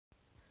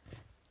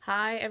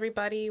Hi,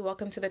 everybody.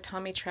 Welcome to the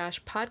Tommy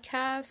Trash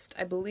podcast.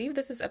 I believe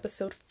this is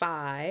episode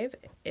 5.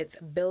 It's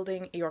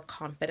Building Your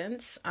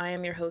Confidence. I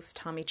am your host,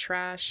 Tommy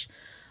Trash,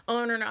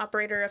 owner and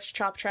operator of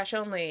Shop Trash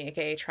Only,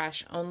 aka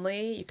Trash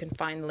Only. You can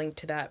find a link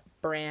to that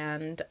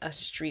brand, a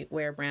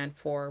streetwear brand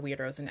for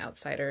weirdos and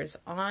outsiders,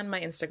 on my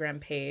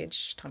Instagram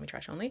page, Tommy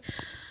Trash Only.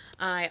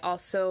 I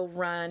also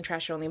run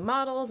Trash Only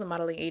Models, a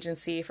modeling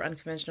agency for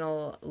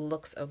unconventional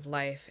looks of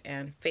life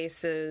and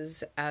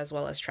faces, as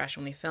well as Trash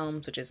Only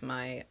Films, which is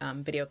my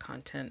video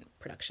content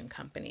production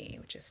company,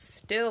 which is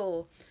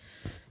still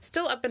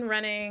up and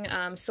running,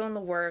 still in the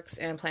works,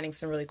 and planning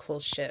some really cool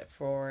shit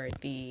for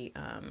the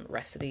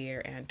rest of the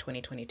year and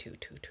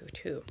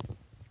 2022.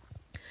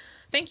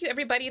 Thank you,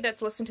 everybody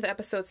that's listened to the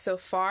episode so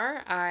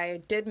far.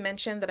 I did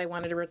mention that I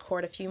wanted to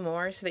record a few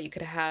more so that you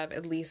could have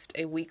at least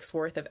a week's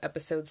worth of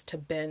episodes to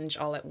binge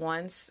all at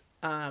once,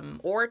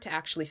 or to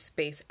actually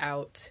space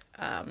out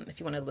if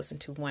you want to listen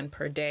to one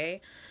per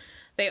day.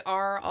 They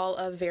are all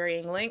of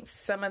varying lengths.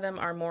 Some of them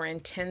are more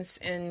intense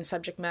in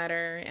subject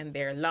matter and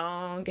they're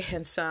long,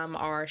 and some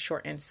are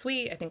short and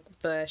sweet. I think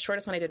the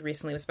shortest one I did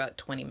recently was about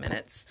 20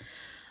 minutes.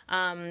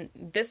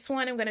 This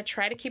one, I'm going to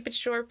try to keep it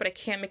short, but I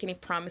can't make any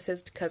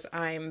promises because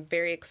I'm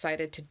very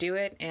excited to do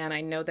it. And I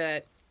know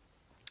that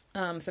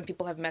some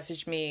people have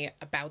messaged me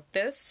about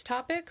this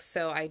topic,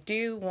 so I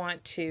do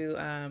want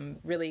to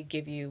really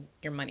give you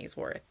your money's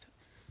worth.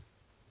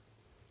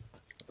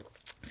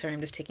 Sorry,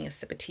 I'm just taking a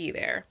sip of tea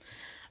there.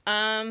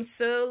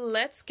 So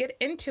let's get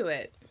into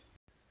it.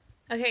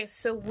 Okay,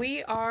 so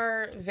we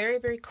are very,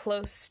 very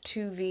close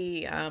to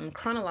the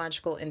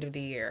chronological end of the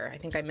year. I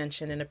think I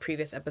mentioned in a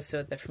previous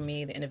episode that for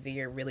me, the end of the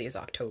year really is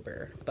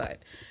October.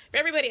 But for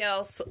everybody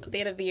else, the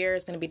end of the year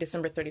is going to be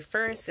December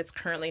 31st. It's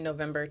currently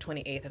November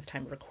 28th at the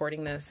time of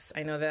recording this.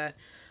 I know that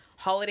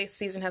holiday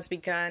season has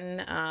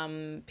begun.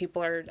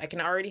 I can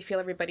already feel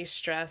everybody's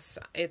stress.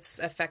 It's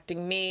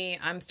affecting me.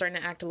 I'm starting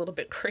to act a little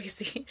bit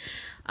crazy.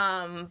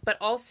 But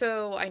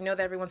also, I know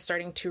that everyone's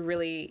starting to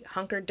really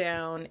hunker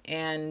down,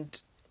 and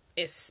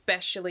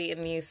especially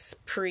in these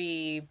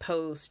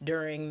post,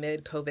 during,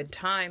 mid-COVID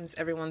times,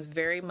 everyone's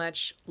very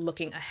much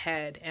looking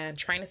ahead and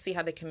trying to see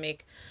how they can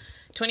make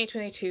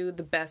 2022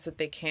 the best that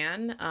they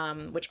can,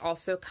 which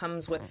also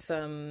comes with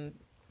some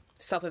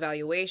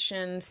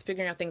self-evaluations,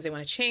 figuring out things they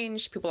want to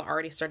change. People are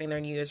already starting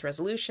their New Year's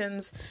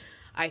resolutions.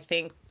 I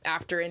think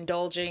after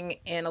indulging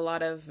in a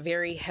lot of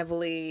very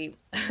heavily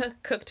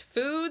cooked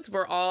foods,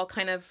 we're all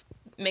kind of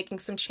making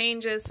some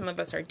changes. Some of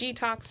us are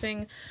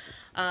detoxing.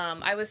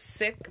 I was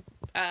sick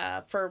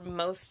for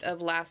most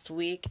of last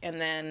week,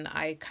 and then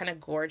I kind of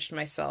gorged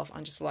myself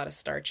on just a lot of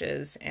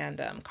starches and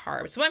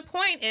carbs. So my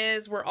point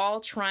is, we're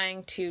all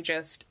trying to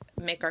just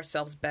make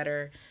ourselves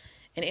better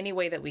in any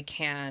way that we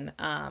can.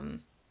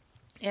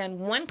 And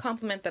one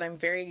compliment that I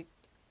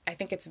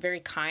think it's very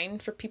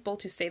kind for people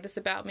to say this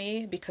about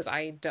me, because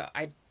I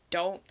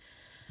don't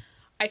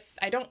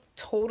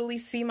totally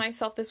see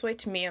myself this way.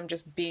 To me, I'm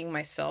just being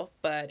myself,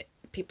 but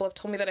people have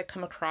told me that I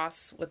come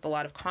across with a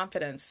lot of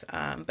confidence.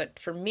 But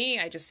for me,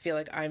 I just feel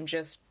like I'm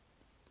just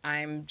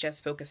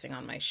focusing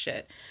on my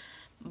shit.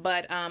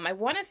 But I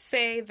want to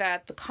say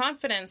that the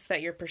confidence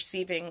that you're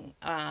perceiving,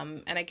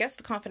 and I guess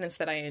the confidence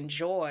that I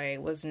enjoy,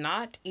 was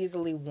not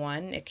easily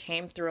won. It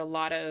came through a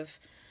lot of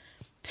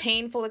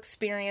painful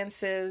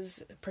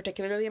experiences,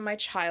 particularly in my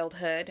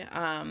childhood,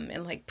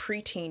 and like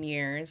preteen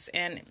years.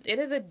 And it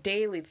is a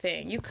daily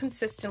thing. You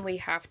consistently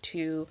have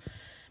to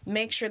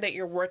make sure that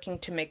you're working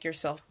to make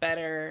yourself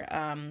better,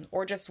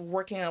 or just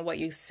working on what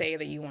you say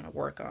that you want to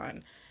work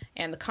on.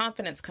 And the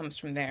confidence comes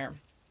from there.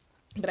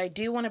 But I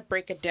do want to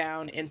break it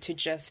down into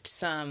just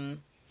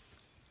some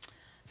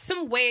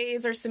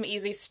ways or some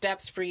easy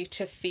steps for you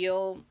to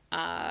feel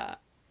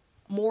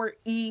more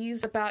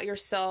ease about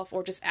yourself,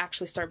 or just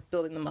actually start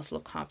building the muscle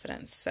of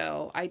confidence.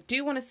 So I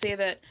do want to say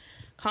that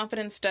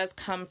confidence does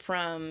come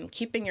from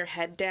keeping your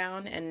head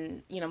down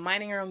and,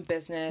 minding your own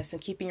business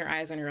and keeping your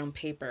eyes on your own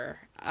paper.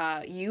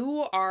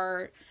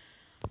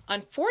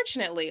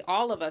 Unfortunately,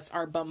 all of us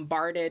are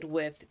bombarded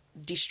with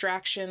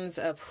distractions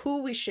of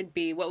who we should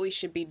be, what we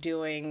should be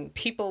doing,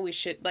 people we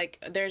should,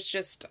 there's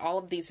just all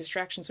of these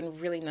distractions when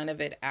really none of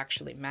it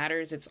actually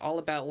matters. It's all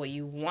about what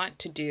you want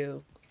to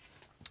do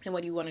and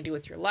what you want to do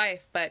with your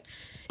life. But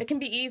it can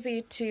be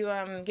easy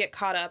to get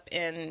caught up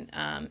in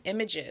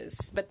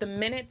images. But the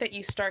minute that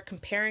you start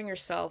comparing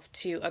yourself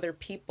to other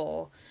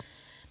people,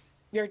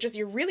 you're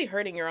really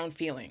hurting your own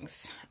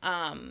feelings.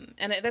 And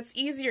that's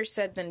easier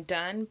said than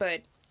done.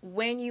 But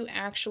when you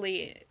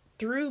actually,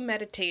 through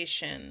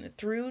meditation,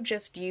 through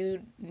just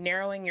you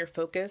narrowing your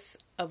focus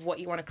of what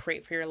you want to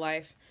create for your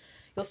life,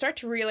 you'll start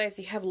to realize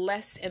you have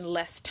less and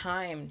less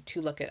time to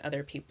look at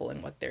other people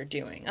and what they're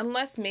doing.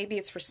 Unless maybe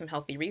it's for some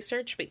healthy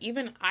research, but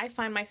even I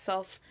find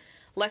myself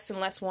less and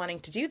less wanting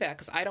to do that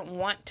because I don't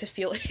want to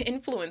feel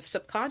influenced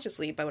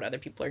subconsciously by what other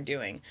people are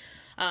doing.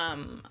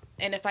 And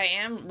if I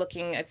am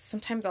looking at,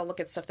 sometimes I'll look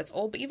at stuff that's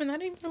old, but even I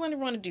don't even really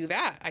want to do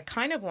that. I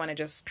kind of want to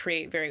just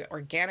create very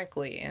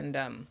organically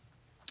and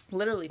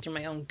literally through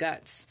my own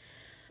guts.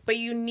 But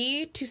you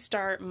need to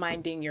start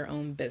minding your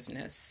own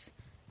business.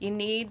 You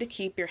need to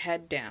keep your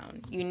head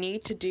down. You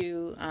need to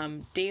do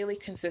daily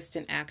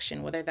consistent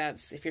action, whether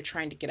that's if you're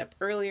trying to get up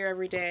earlier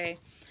every day,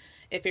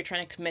 if you're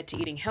trying to commit to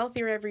eating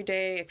healthier every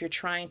day, if you're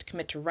trying to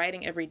commit to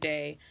writing every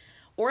day,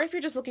 or if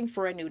you're just looking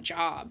for a new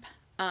job.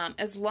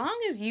 As long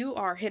as you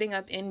are hitting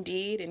up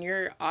Indeed and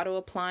you're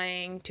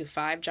auto-applying to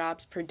 5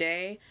 jobs per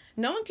day,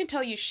 no one can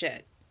tell you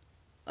shit.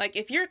 Like,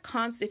 if you're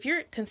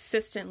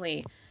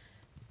consistently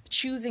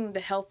choosing the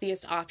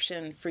healthiest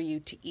option for you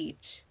to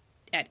eat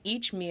at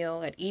each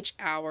meal, at each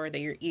hour that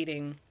you're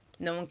eating,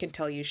 no one can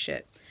tell you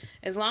shit.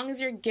 As long as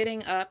you're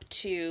getting up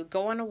to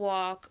go on a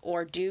walk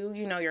or do,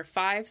 your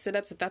 5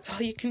 sit-ups if that's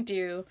all you can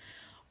do,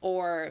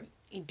 or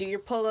you do your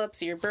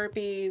pull-ups or your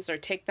burpees or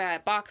take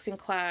that boxing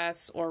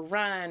class or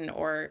run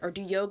or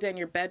do yoga in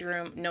your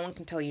bedroom, no one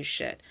can tell you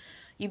shit.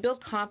 You build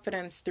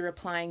confidence through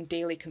applying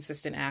daily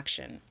consistent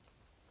action.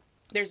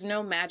 There's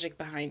no magic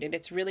behind it.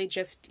 It's really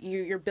just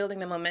you're building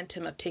the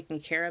momentum of taking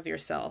care of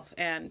yourself.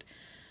 And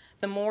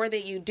the more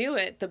that you do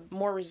it, the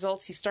more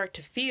results you start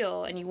to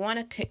feel, and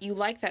you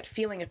like that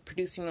feeling of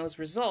producing those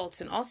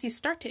results, and also you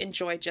start to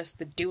enjoy just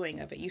the doing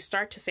of it. You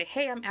start to say,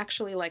 hey, I'm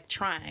actually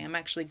trying. I'm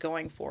actually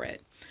going for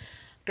it.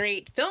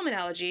 Great film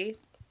analogy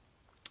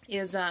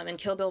is in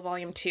Kill Bill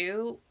Volume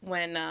 2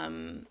 when,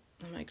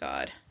 oh my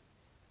God,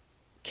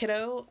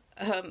 Kiddo,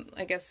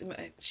 I guess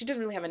she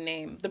doesn't really have a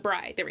name. The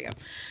Bride, there we go.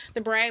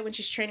 The Bride, when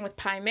she's training with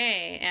Pai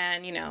Mei,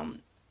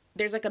 and,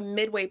 there's like a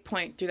midway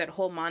point through that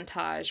whole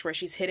montage where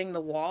she's hitting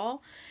the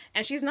wall,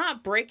 and she's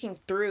not breaking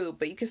through,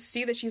 but you can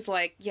see that she's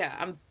like,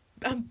 yeah,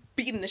 I'm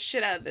beating the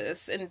shit out of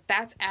this, and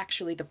that's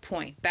actually the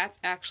point. That's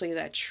actually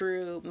that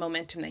true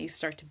momentum that you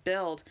start to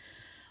build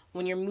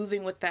when you're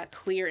moving with that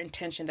clear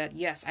intention that,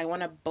 yes, I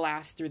want to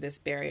blast through this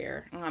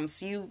barrier.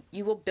 So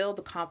you will build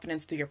the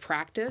confidence through your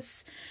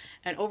practice.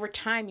 And over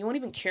time, you won't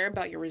even care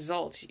about your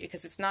results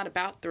because it's not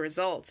about the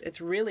results.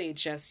 It's really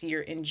just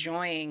you're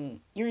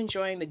enjoying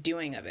the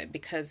doing of it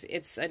because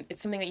it's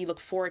something that you look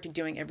forward to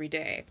doing every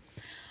day.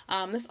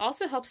 This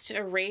also helps to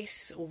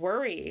erase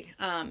worry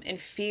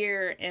and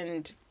fear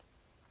and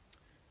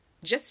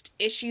just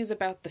issues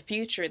about the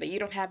future that you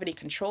don't have any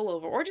control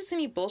over, or just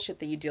any bullshit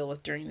that you deal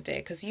with during the day,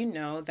 because you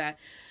know that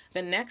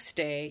the next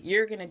day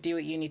you're going to do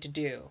what you need to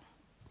do.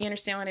 You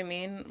understand what I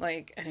mean?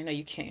 Like, and I know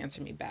you can't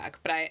answer me back,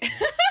 but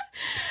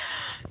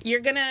you're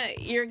going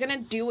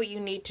to do what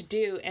you need to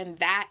do, and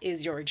that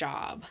is your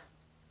job.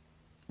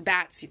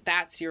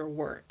 That's your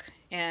work.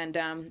 And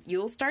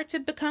you'll start to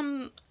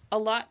become a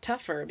lot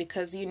tougher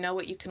because you know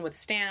what you can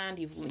withstand.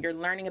 You're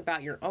learning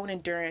about your own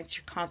endurance.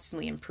 You're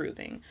constantly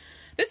improving.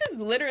 This is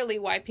literally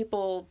why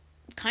people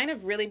kind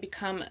of really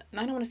become, I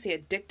don't want to say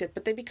addicted,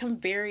 but they become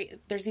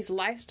there's these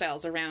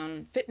lifestyles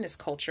around fitness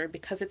culture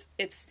because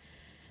it's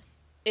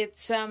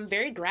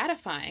very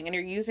gratifying, and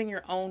you're using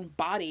your own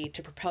body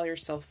to propel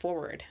yourself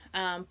forward.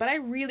 But I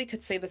really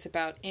could say this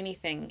about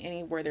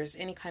anywhere there's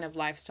any kind of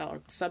lifestyle or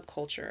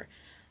subculture,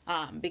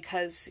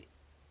 because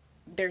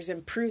there's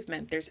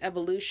improvement, there's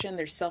evolution,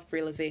 there's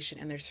self-realization,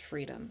 and there's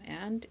freedom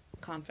and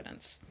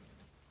confidence.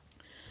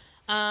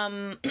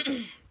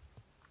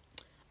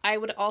 I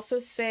would also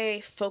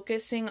say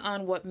focusing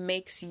on what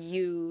makes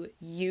you,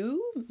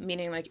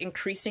 meaning like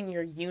increasing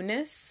your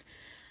you-ness.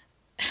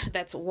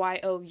 That's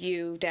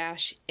YOU-N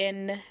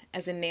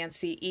as in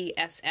Nancy,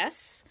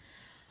 ESS.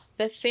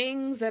 The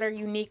things that are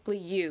uniquely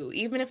you,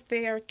 even if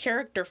they are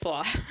character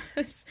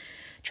flaws.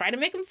 Try to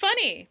make them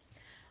funny.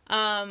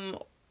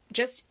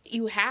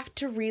 You have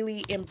to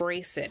really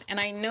embrace it. And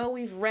I know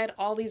we've read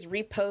all these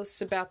reposts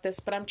about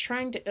this, but I'm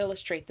trying to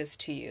illustrate this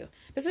to you.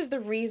 This is the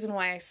reason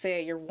why I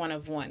say you're one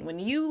of one. When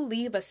you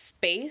leave a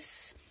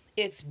space,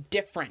 it's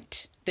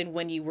different than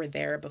when you were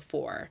there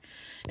before.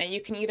 Now,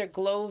 you can either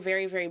glow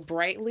very, very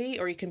brightly,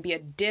 or you can be a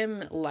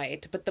dim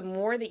light. But the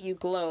more that you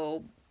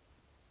glow,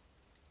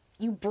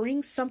 you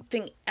bring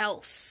something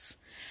else.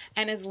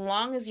 And as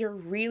long as you're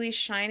really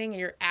shining and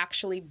you're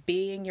actually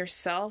being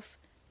yourself,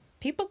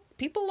 people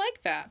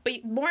like that,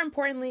 but more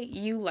importantly,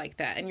 you like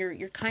that, and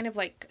you're kind of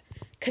like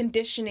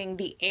conditioning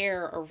the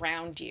air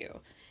around you.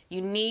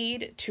 You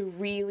need to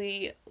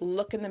really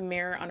look in the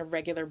mirror on a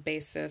regular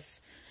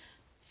basis.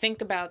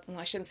 Think about,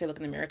 I shouldn't say look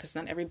in the mirror because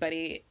not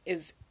everybody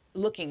is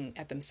looking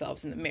at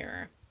themselves in the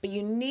mirror, but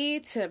you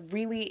need to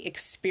really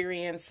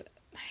experience,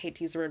 I hate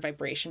to use the word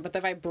vibration, but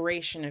the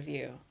vibration of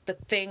you, the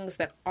things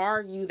that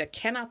are you that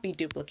cannot be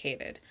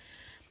duplicated.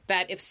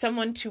 That if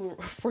someone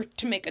were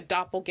to make a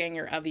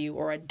doppelganger of you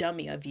or a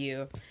dummy of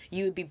you,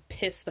 you would be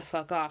pissed the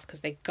fuck off because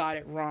they got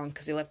it wrong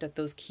because they left out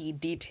those key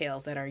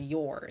details that are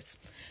yours.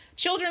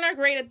 Children are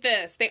great at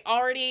this.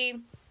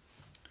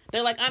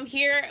 They're like, I'm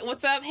here.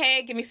 What's up?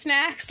 Hey, give me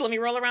snacks. Let me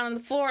roll around on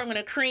the floor. I'm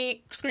going to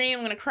scream.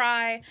 I'm going to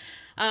cry.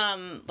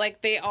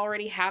 Like they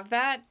already have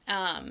that.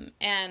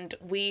 And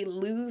we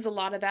lose a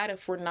lot of that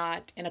if we're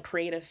not in a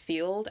creative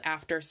field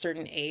after a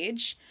certain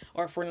age,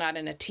 or if we're not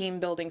in a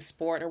team building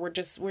sport, or we're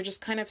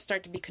just kind of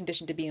start to be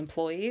conditioned to be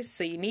employees.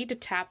 So you need to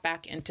tap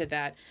back into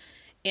that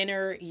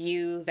inner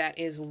you that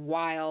is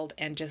wild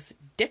and just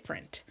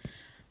different.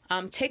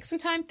 Take some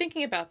time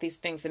thinking about these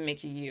things that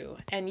make you you.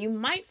 And you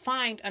might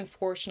find,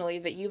 unfortunately,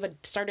 that you've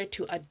started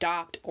to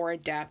adopt or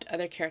adapt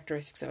other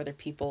characteristics of other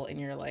people in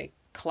your like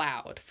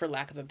cloud, for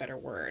lack of a better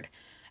word.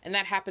 And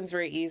that happens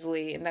very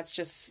easily. And that's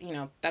just,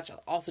 that's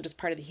also just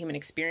part of the human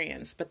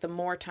experience. But the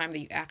more time that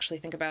you actually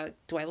think about,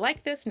 do I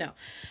like this? No.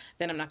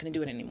 Then I'm not going to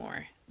do it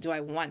anymore. Do I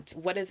want?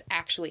 What is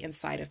actually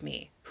inside of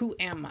me? Who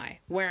am I?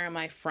 Where am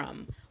I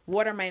from?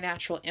 What are my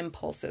natural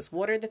impulses?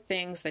 What are the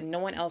things that no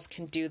one else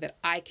can do that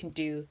I can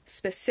do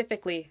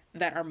specifically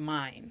that are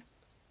mine?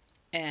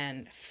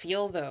 And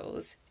feel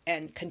those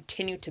and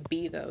continue to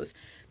be those.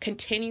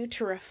 Continue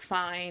to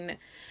refine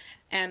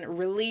and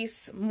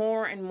release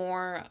more and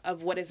more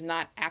of what is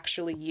not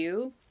actually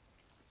you,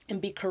 and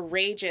be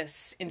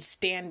courageous in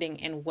standing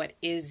in what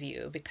is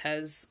you,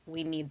 because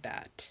we need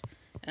that.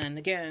 And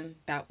again,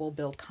 that will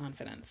build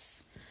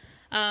confidence.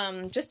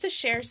 Just to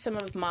share some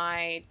of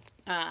my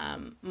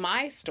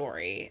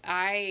story,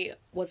 I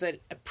was a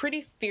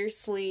pretty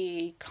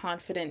fiercely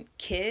confident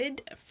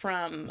kid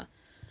from,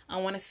 I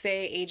want to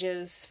say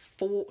ages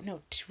 2,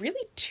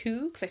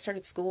 because I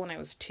started school when I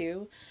was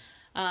 2.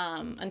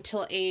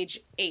 Until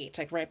age 8,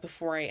 like right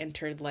before I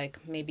entered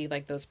maybe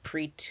those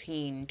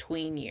preteen,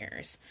 tween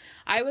years.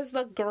 I was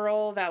the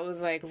girl that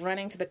was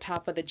running to the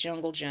top of the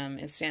jungle gym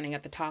and standing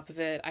at the top of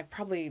it. I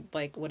probably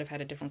would have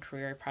had a different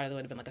career. I probably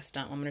would have been a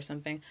stunt woman or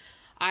something.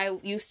 I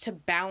used to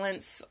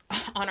balance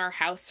on our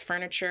house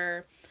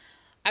furniture.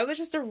 I was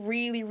just a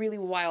really, really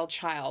wild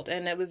child,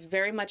 and it was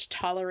very much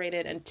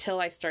tolerated until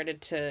I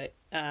started to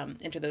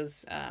enter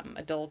those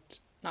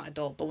not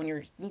adult, but when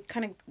you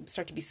kind of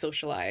start to be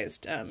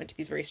socialized into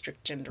these very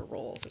strict gender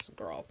roles as a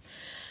girl.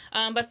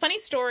 But funny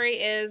story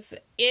is,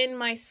 in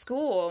my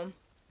school,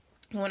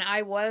 when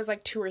I was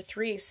 2 or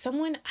 3,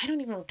 someone, I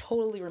don't even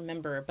totally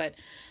remember, but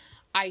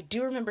I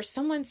do remember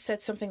someone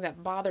said something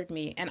that bothered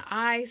me, and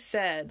I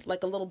said,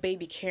 like a little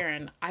baby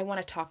Karen, I want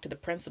to talk to the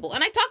principal.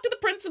 And I talked to the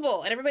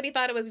principal, and everybody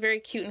thought it was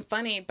very cute and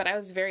funny, but I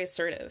was very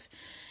assertive.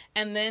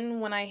 And then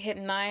when I hit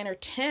 9 or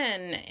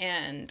 10,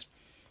 and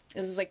it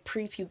was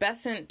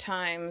prepubescent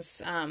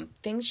times,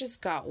 things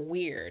just got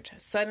weird.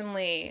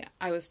 Suddenly,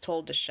 I was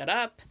told to shut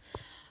up.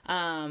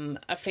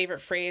 A favorite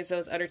phrase that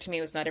was uttered to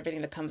me was, not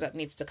everything that comes up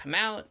needs to come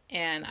out.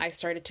 And I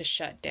started to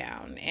shut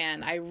down.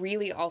 And I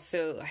really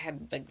also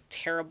had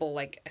terrible,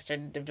 I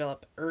started to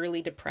develop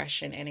early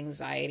depression and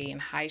anxiety and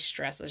high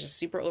stress. I was just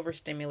super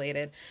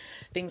overstimulated.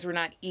 Things were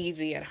not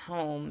easy at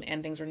home,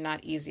 and things were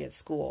not easy at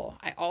school.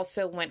 I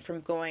also went from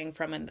going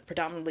from a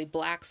predominantly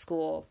Black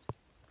school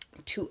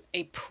to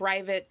a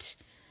private,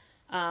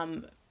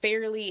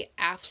 fairly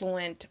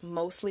affluent,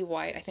 mostly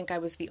white. I think I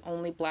was the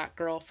only Black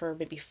girl for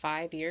maybe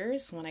 5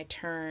 years. When I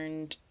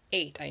turned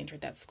 8, I entered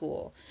that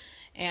school.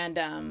 And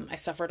I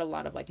suffered a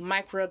lot of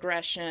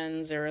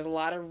microaggressions. There was a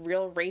lot of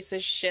real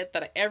racist shit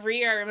that every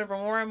year I remember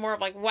more and more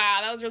of wow,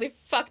 that was really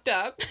fucked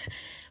up.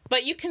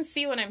 But you can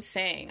see what I'm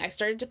saying. I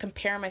started to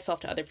compare myself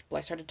to other people.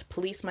 I started to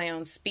police my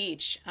own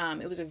speech.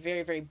 It was a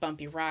very, very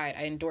bumpy ride.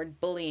 I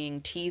endured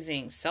bullying,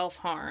 teasing,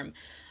 self-harm,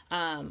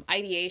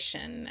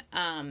 ideation.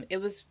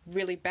 It was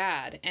really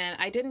bad. And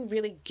I didn't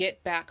really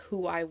get back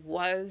who I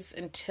was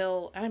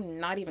until, I'm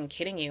not even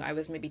kidding you, I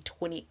was maybe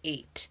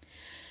 28.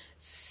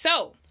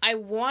 So I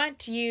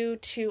want you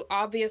to,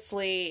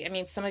 obviously,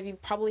 some of you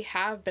probably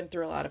have been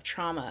through a lot of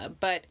trauma,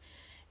 but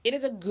it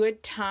is a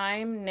good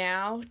time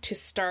now to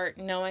start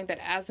knowing that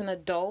as an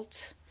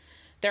adult,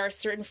 there are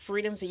certain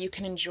freedoms that you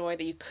can enjoy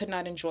that you could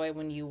not enjoy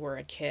when you were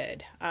a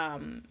kid.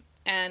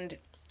 And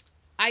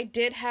I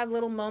did have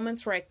little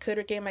moments where I could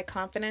regain my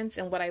confidence,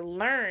 and what I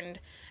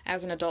learned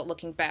as an adult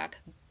looking back,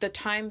 the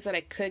times that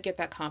I could get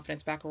that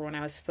confidence back were when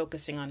I was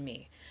focusing on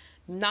me.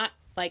 Not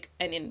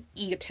in an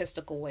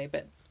egotistical way,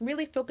 but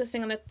really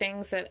focusing on the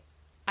things that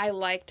I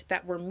liked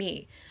that were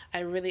me.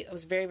 I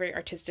was very, very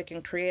artistic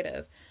and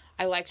creative.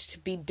 I liked to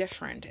be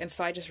different, and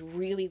so I just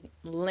really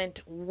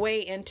lent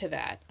way into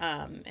that.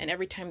 And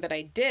every time that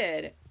I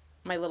did,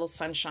 my little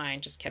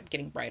sunshine just kept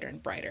getting brighter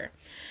and brighter.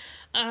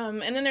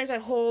 And then there's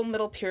that whole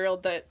middle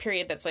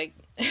period that's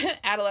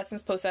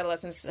adolescence,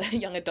 post-adolescence,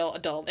 young adult,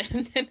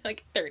 and then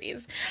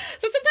 30s.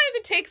 So sometimes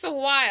it takes a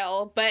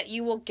while, but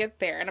you will get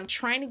there. And I'm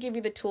trying to give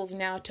you the tools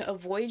now to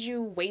avoid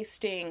you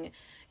wasting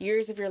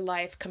years of your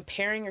life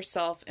comparing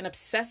yourself and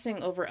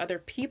obsessing over other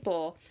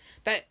people.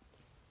 That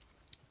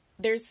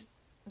there's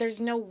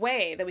no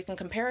way that we can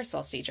compare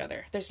ourselves to each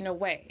other. There's no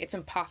way. It's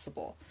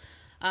impossible.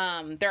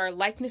 There are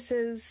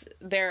likenesses,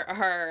 there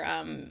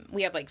are,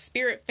 we have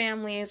spirit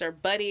families or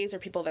buddies or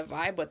people that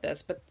vibe with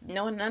us, but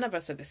none of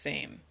us are the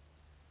same.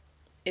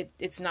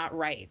 It's not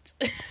right.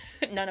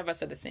 None of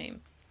us are the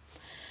same.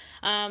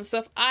 So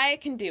if I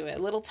can do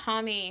it, little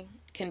Tommy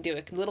can do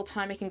it. Little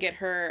Tommy can get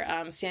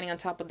her, standing on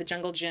top of the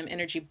jungle gym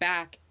energy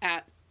back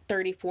at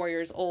 34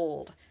 years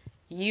old.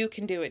 You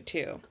can do it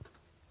too.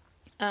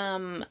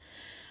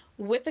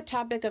 With the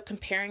topic of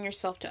comparing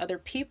yourself to other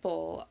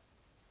people,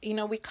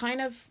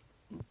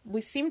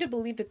 we seem to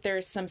believe that there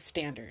is some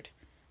standard,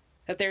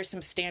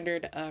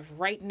 of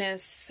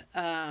rightness.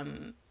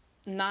 I'm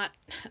not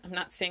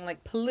saying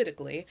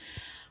politically,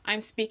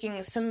 I'm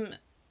speaking some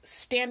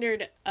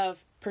standard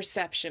of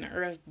perception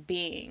or of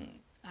being.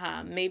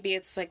 Maybe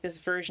it's like this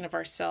version of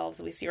ourselves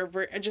that we see, or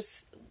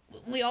just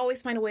we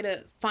always find a way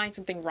to find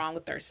something wrong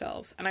with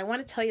ourselves. And I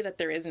want to tell you that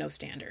there is no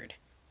standard.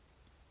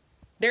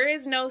 There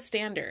is no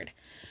standard.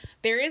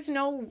 There is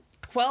no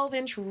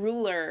 12-inch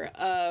ruler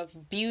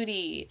of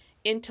beauty,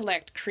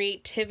 intellect,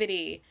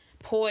 creativity,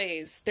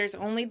 poise. There's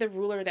only the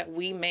ruler that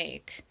we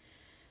make.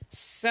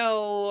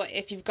 So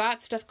if you've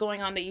got stuff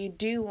going on that you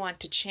do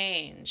want to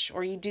change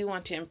or you do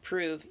want to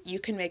improve, you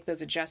can make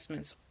those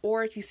adjustments.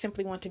 Or if you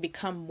simply want to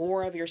become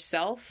more of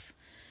yourself,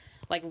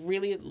 like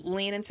really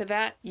lean into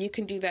that, you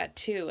can do that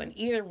too. And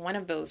either one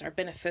of those are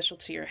beneficial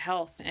to your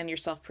health and your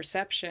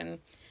self-perception.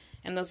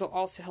 And those will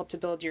also help to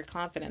build your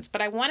confidence.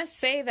 But I want to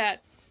say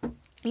that,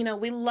 you know,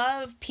 we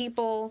love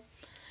people,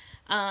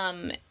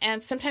 and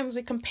sometimes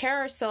we compare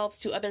ourselves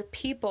to other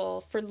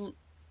people for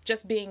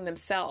just being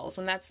themselves,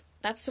 when that's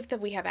stuff that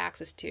we have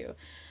access to.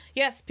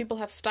 Yes, people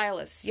have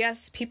stylists.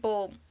 Yes,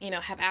 people, you know,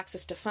 have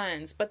access to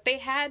funds, but they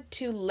had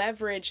to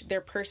leverage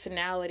their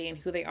personality and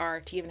who they are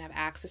to even have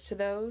access to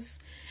those.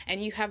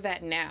 And you have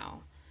that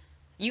now.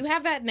 You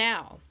have that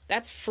now.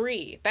 That's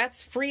free.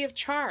 That's free of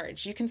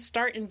charge. You can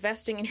start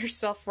investing in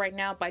yourself right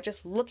now by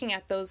just looking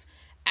at those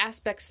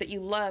aspects that you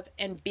love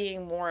and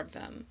being more of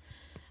them.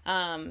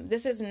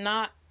 This is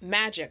not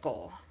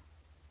magical.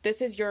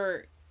 This is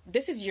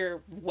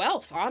your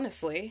wealth,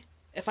 honestly.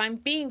 If I'm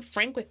being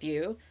frank with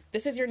you,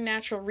 this is your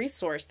natural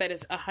resource that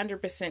is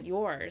 100%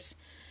 yours.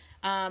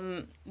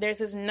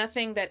 There's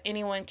nothing that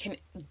anyone can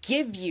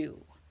give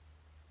you.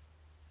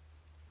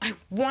 I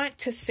want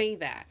to say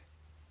that.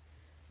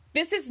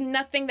 This is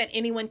nothing that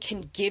anyone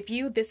can give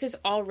you. This is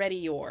already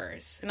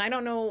yours. And I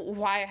don't know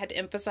why I had to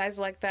emphasize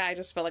like that. I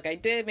just felt like I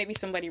did. Maybe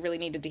somebody really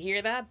needed to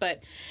hear that,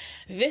 but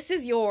this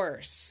is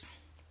yours.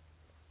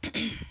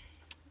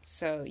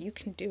 So you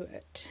can do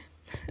it.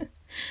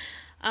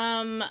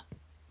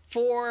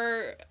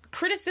 For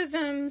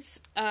criticisms,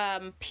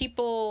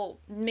 people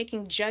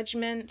making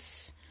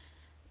judgments,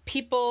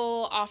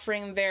 people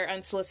offering their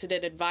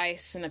unsolicited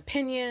advice and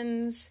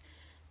opinions,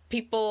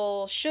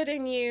 people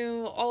shooting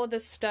you, all of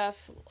this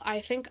stuff.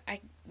 I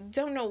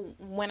don't know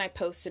when I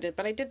posted it,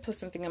 but I did post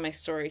something on my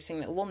story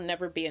saying that we'll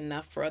never be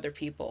enough for other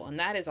people. And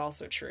that is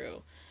also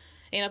true.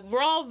 You know,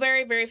 we're all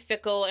very, very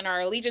fickle in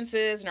our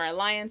allegiances and our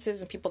alliances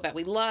and people that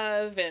we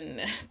love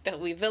and that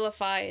we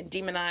vilify and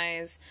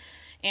demonize.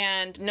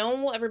 And no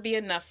one will ever be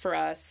enough for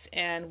us,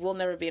 and we'll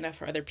never be enough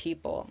for other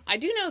people. I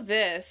do know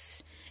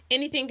this.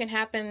 Anything can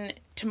happen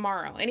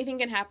tomorrow. Anything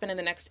can happen in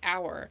the next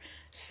hour.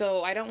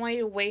 So I don't want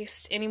you to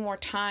waste any more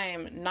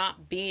time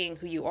not being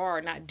who you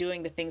are, not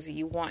doing the things that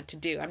you want to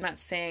do. I'm not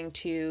saying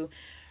to,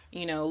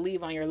 you know,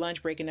 leave on your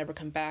lunch break and never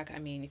come back. I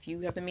mean, if you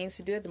have the means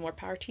to do it, the more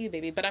power to you,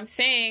 baby. But I'm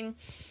saying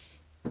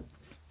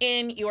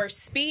in your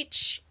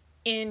speech,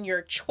 in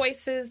your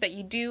choices that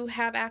you do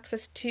have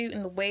access to,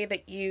 in the way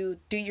that you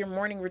do your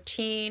morning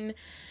routine,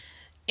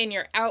 in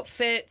your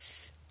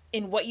outfits,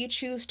 in what you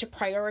choose to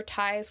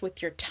prioritize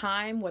with your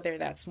time, whether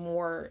that's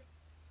more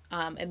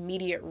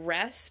immediate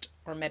rest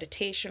or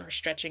meditation or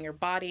stretching your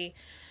body,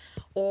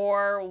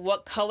 or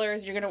what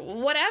colors you're going to,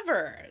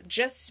 whatever,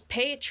 just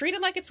treat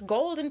it like it's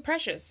gold and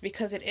precious,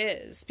 because it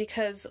is,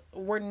 because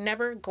we're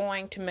never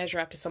going to measure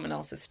up to someone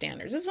else's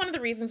standards. This is one of the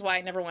reasons why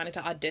I never wanted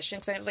to audition,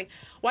 because I was like,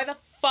 why the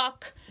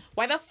fuck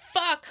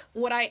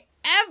would I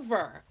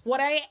ever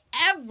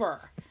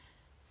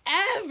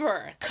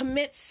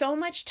commit so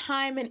much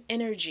time and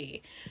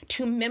energy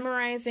to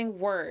memorizing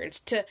words,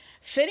 to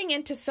fitting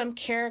into some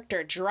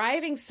character,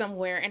 driving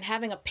somewhere and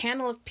having a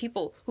panel of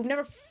people who've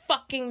never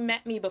fucking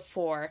met me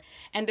before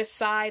and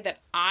decide that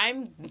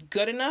I'm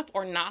good enough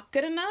or not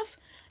good enough?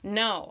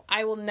 No,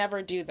 I will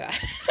never do that.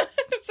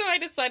 So I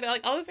decided,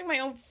 like, I'll just make my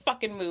own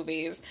fucking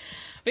movies,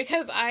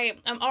 because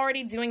I'm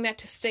already doing that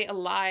to stay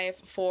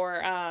alive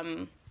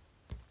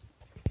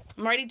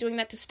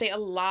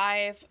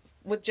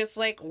with just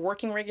like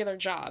working regular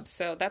jobs.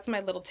 So that's my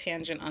little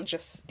tangent on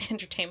just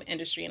entertainment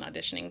industry and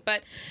auditioning.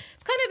 But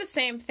it's kind of the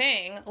same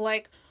thing.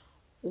 Like,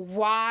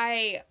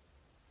 why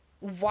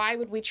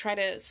would we try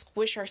to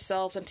squish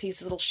ourselves into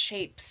these little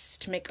shapes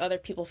to make other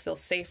people feel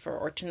safer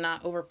or to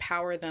not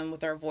overpower them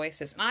with our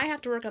voices? And I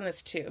have to work on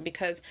this too,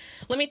 because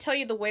let me tell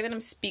you, the way that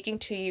I'm speaking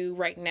to you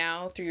right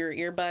now through your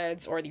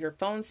earbuds or your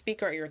phone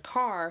speaker or your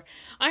car,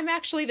 I'm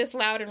actually this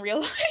loud in real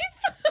life.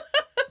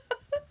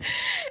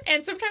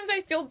 And sometimes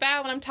I feel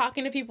bad when I'm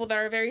talking to people that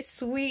are very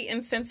sweet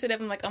and sensitive.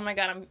 I'm like, oh my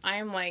God,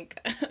 I'm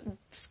like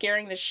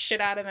scaring the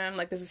shit out of them.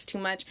 Like, this is too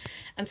much.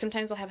 And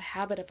sometimes I'll have a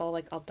habit of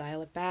I'll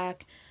dial it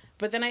back.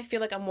 But then I feel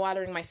like I'm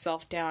watering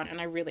myself down,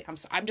 and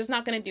I'm just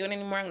not going to do it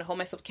anymore. I'm going to hold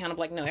myself accountable.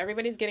 Like, no,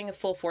 everybody's getting a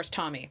full force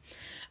Tommy.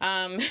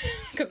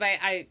 Because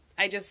I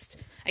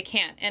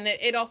can't. And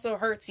it also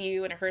hurts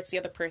you, and it hurts the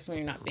other person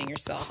when you're not being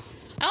yourself.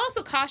 I'll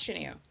also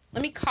caution you.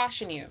 Let me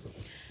caution you.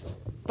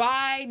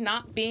 By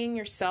not being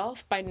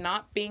yourself, by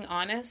not being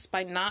honest,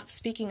 by not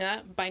speaking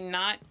up, by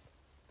not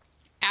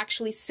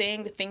actually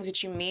saying the things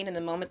that you mean in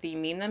the moment that you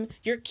mean them,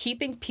 you're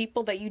keeping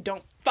people that you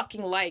don't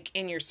fucking like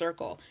in your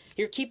circle.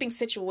 You're keeping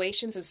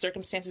situations and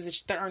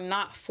circumstances that are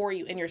not for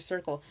you in your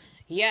circle.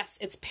 Yes,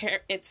 it's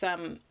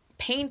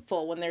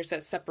painful when there's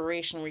that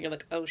separation where you're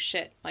like, oh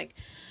shit, like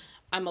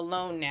I'm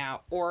alone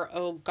now, or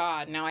oh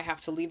God, now I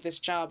have to leave this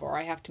job, or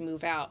I have to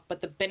move out.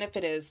 But the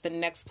benefit is the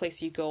next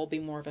place you go will be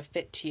more of a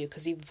fit to you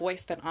because you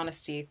voiced that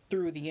honesty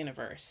through the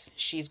universe.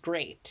 She's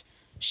great.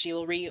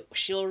 She'll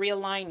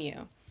realign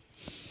you.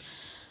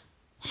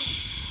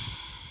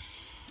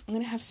 I'm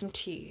gonna have some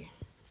tea.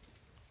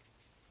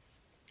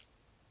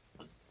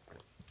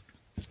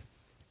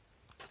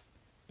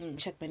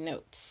 Check my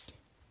notes.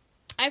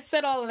 I've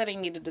said all that I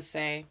needed to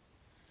say.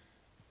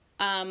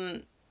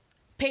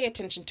 Pay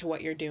attention to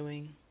what you're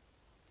doing.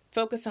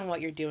 Focus on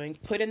what you're doing.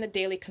 Put in the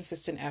daily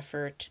consistent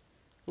effort.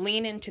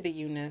 Lean into the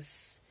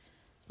you-ness.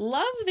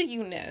 Love the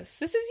you-ness.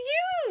 This is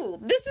you.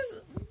 This is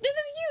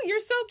you. You're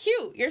so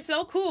cute. You're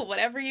so cool.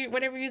 Whatever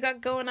you got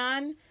going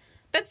on,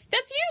 that's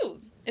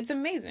you. It's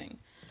amazing.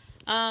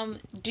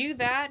 Do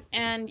that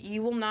and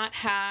you will not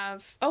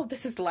have... Oh,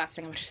 this is the last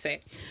thing I'm going to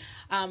say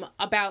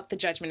about the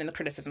judgment and the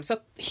criticism.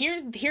 So hear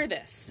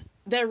this.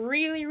 The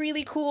really,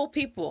 really cool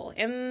people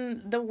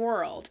in the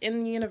world,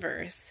 in the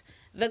universe,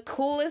 the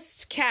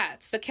coolest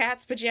cats, the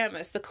cat's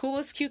pajamas, the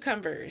coolest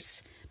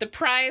cucumbers, the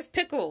prize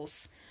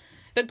pickles,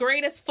 the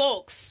greatest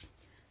folks,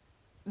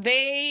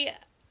 they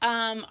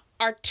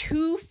are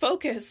too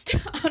focused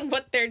on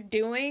what they're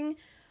doing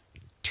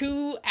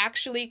to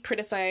actually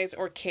criticize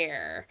or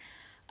care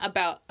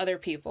about other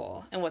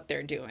people and what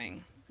they're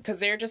doing. Because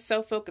they're just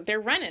so focused. They're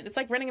running. It's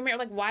like running a mirror.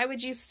 Like, why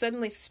would you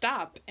suddenly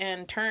stop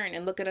and turn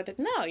and look at other?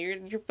 No,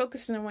 you're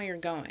focusing on where you're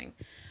going.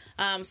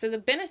 So the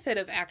benefit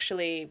of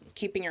actually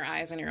keeping your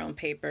eyes on your own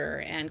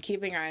paper and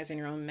keeping your eyes on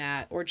your own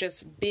mat, or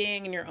just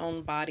being in your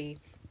own body,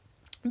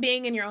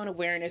 being in your own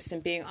awareness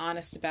and being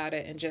honest about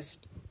it and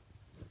just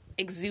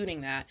exuding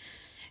that,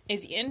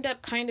 is you end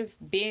up kind of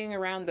being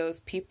around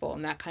those people,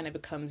 and that kind of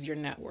becomes your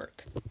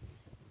network.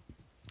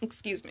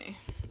 Excuse me,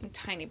 a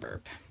tiny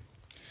burp.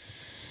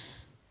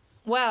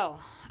 Well,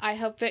 I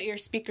hope that your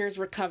speakers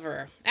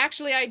recover.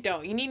 Actually, I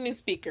don't. You need new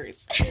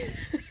speakers.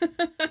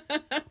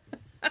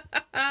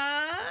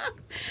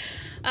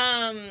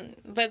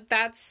 But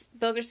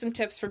those are some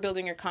tips for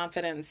building your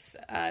confidence,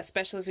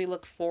 especially as we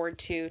look forward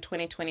to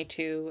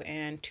 2022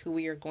 and who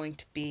we are going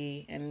to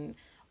be and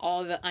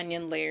all the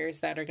onion layers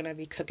that are going to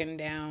be cooking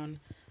down.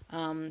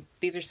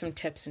 These are some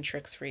tips and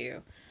tricks for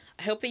you.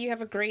 I hope that you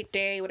have a great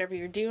day, whatever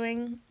you're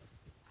doing.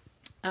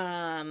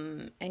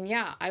 And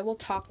yeah, I will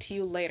talk to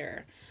you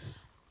later.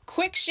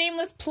 Quick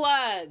shameless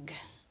plug.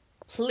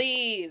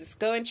 Please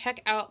go and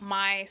check out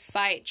my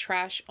site,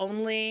 Trash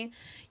Only.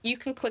 You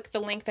can click the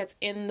link that's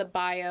in the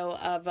bio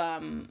of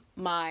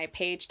my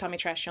page, Tommy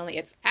Trash Only.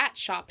 It's at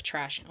Shop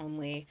Trash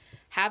Only.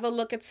 Have a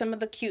look at some of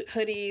the cute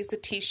hoodies, the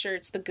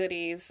t-shirts, the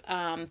goodies.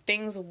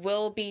 Things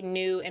will be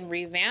new and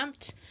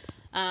revamped.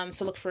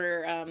 So look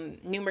for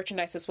new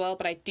merchandise as well.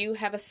 But I do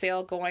have a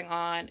sale going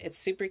on. It's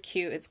super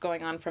cute. It's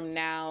going on from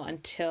now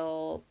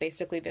until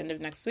basically the end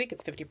of next week.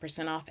 It's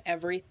 50% off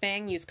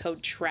everything. Use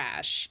code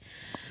TRASH.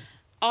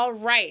 All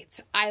right.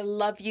 I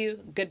love you.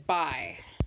 Goodbye.